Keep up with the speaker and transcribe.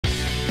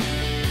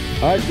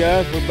Alright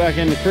guys, we're back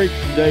in the creek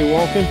today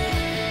walking,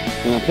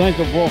 and I think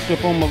I've walked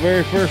up on my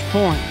very first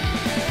point.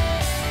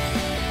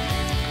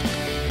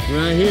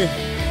 Right here.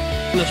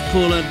 Let's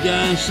pull that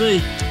guy and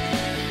see.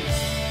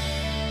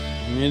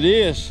 And it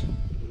is.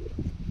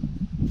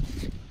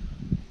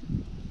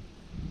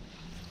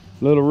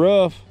 A little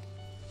rough,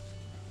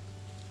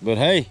 but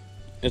hey,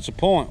 it's a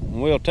point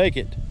and we'll take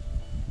it.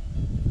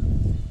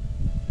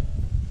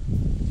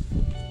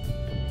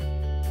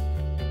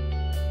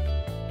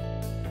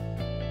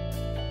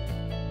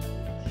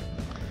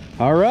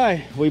 All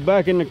right, we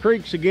back in the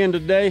creeks again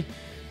today,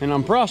 and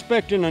I'm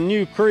prospecting a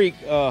new creek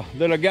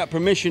that I got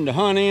permission to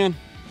hunt in,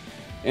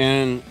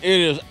 and it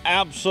is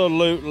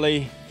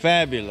absolutely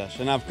fabulous.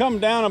 And I've come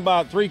down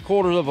about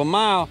 3/4 of a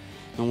mile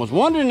and was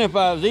wondering if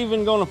I was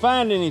even gonna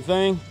find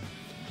anything.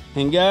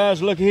 And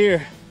guys, look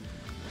here,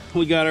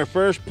 we got our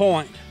first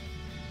point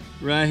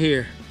right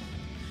here,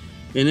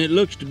 and it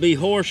looks to be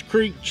Horse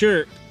Creek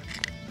Chirp.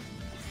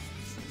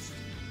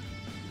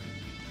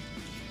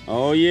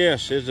 Oh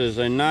yes, this is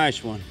a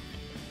nice one.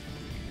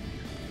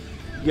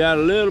 Got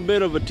a little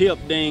bit of a tip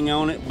ding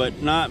on it,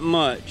 but not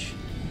much.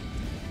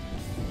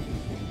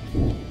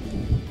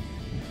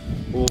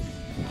 Well,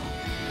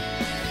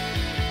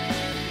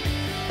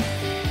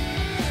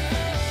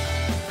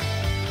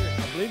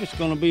 I believe it's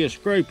gonna be a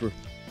scraper.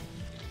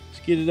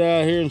 Let's get it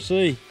out here and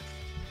see.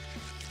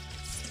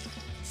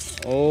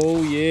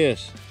 Oh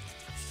yes.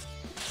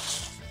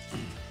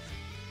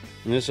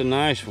 And it's a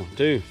nice one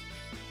too.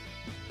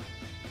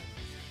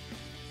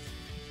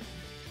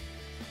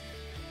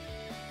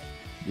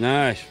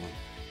 Nice one.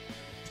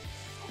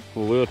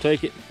 Well, we'll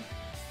take it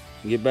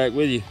and get back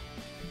with you.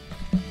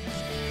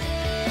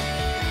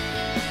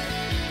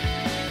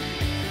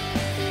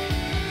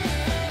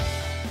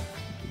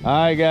 All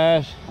right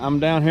guys, I'm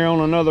down here on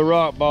another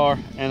rock bar,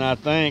 and I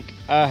think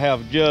I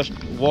have just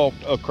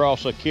walked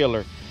across a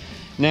killer.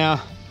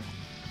 Now,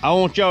 I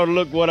want y'all to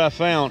look what I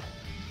found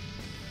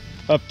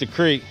up the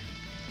creek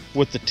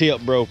with the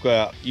tip broke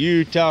out.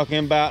 You talking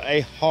about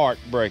a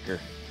heartbreaker.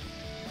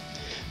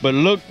 But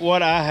look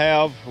what I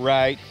have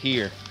right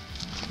here.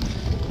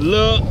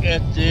 Look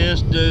at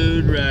this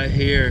dude right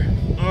here.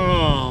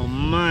 Oh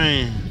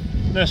man,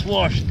 let's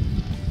wash it.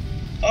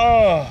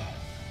 Oh.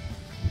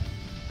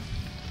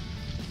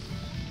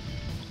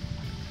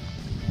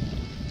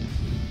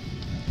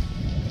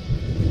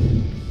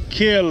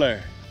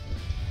 Killer.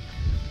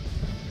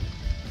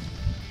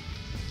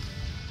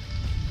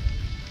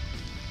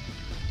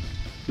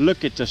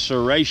 Look at the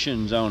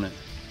serrations on it.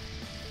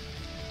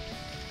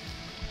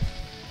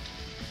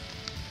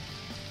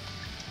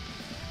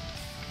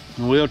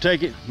 We'll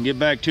take it and get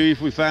back to you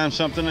if we find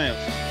something else.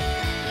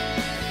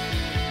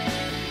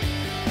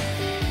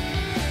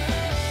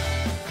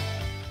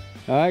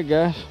 All right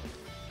guys,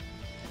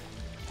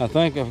 I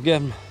think I've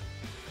got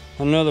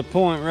another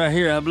point right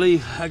here. I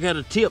believe I got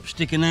a tip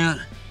sticking out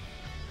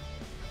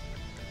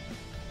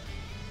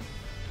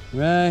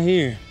right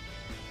here.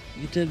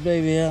 Get that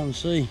baby out and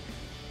see.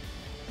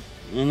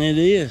 And it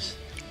is.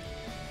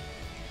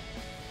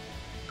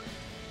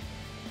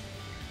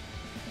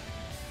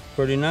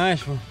 Pretty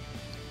nice one.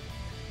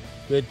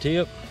 Good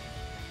tip.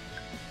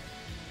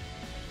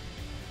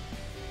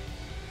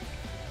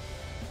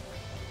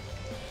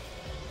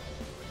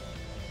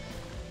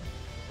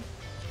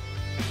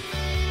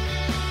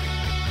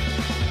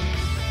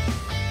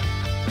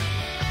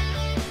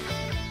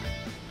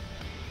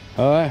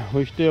 All right,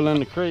 we're still in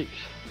the creeks,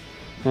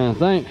 and I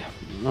think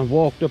I've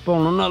walked up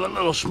on another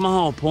little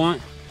small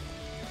point.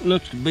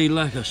 Looks to be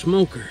like a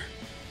smoker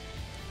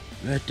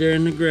right there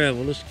in the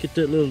gravel. Let's get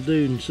that little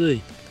dude and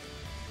see.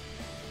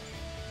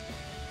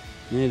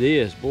 It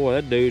is. Boy,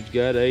 that dude's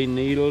got a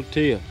needle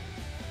tip.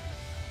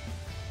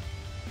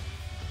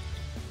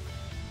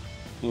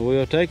 Well,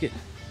 we'll take it.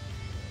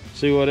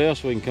 See what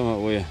else we can come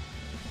up with.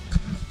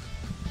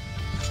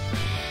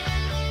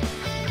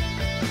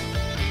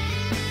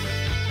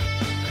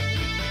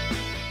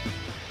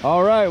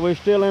 All right, we're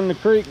still in the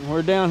creek.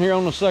 We're down here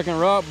on the second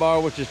rock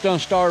bar, which has done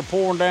started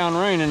pouring down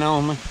raining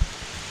on me.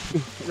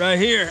 Right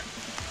here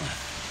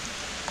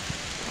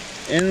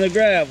in the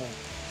gravel.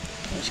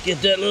 Let's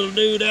get that little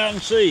dude out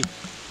and see.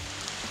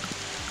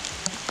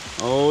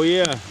 Oh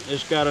yeah,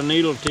 it's got a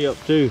needle tip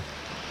too.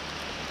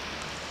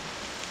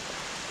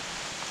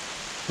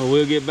 Well,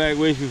 we'll get back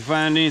with you if we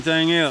find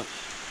anything else.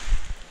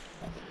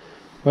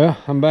 Well,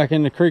 I'm back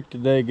in the creek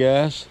today,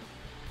 guys.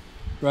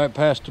 Right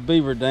past the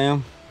beaver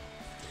dam.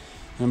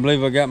 And I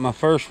believe I got my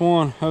first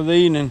one of the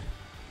evening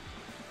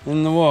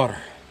in the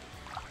water.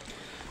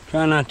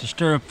 Try not to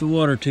stir up the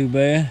water too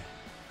bad.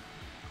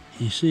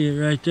 You see it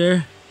right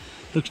there?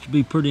 Looks to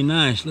be pretty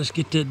nice. Let's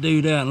get that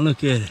dude out and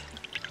look at it.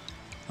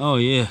 Oh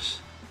yes.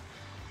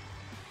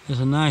 That's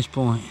a nice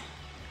point.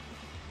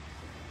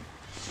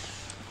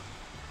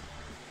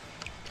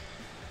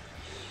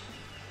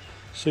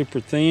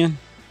 Super thin.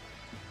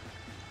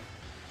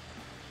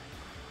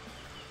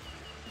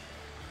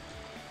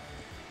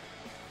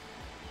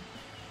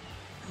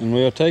 And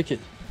we'll take it.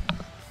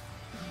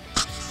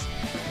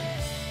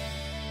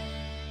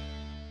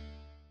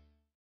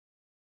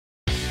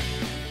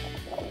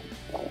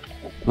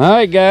 All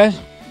right, guys,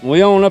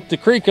 we on up the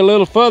creek a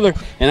little further,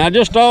 and I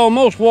just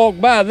almost walked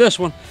by this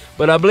one,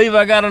 but I believe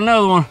I got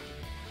another one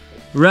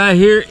right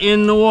here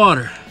in the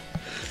water.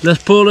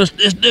 Let's pull this.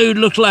 This dude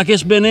looks like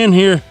it's been in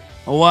here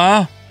a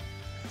while.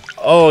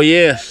 Oh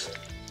yes.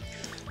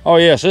 Oh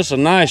yes, it's a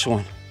nice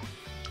one.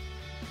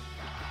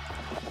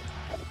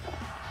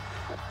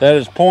 That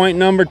is point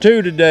number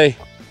 2 today.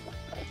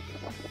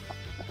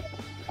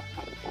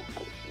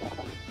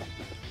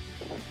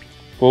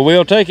 Well,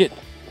 we'll take it.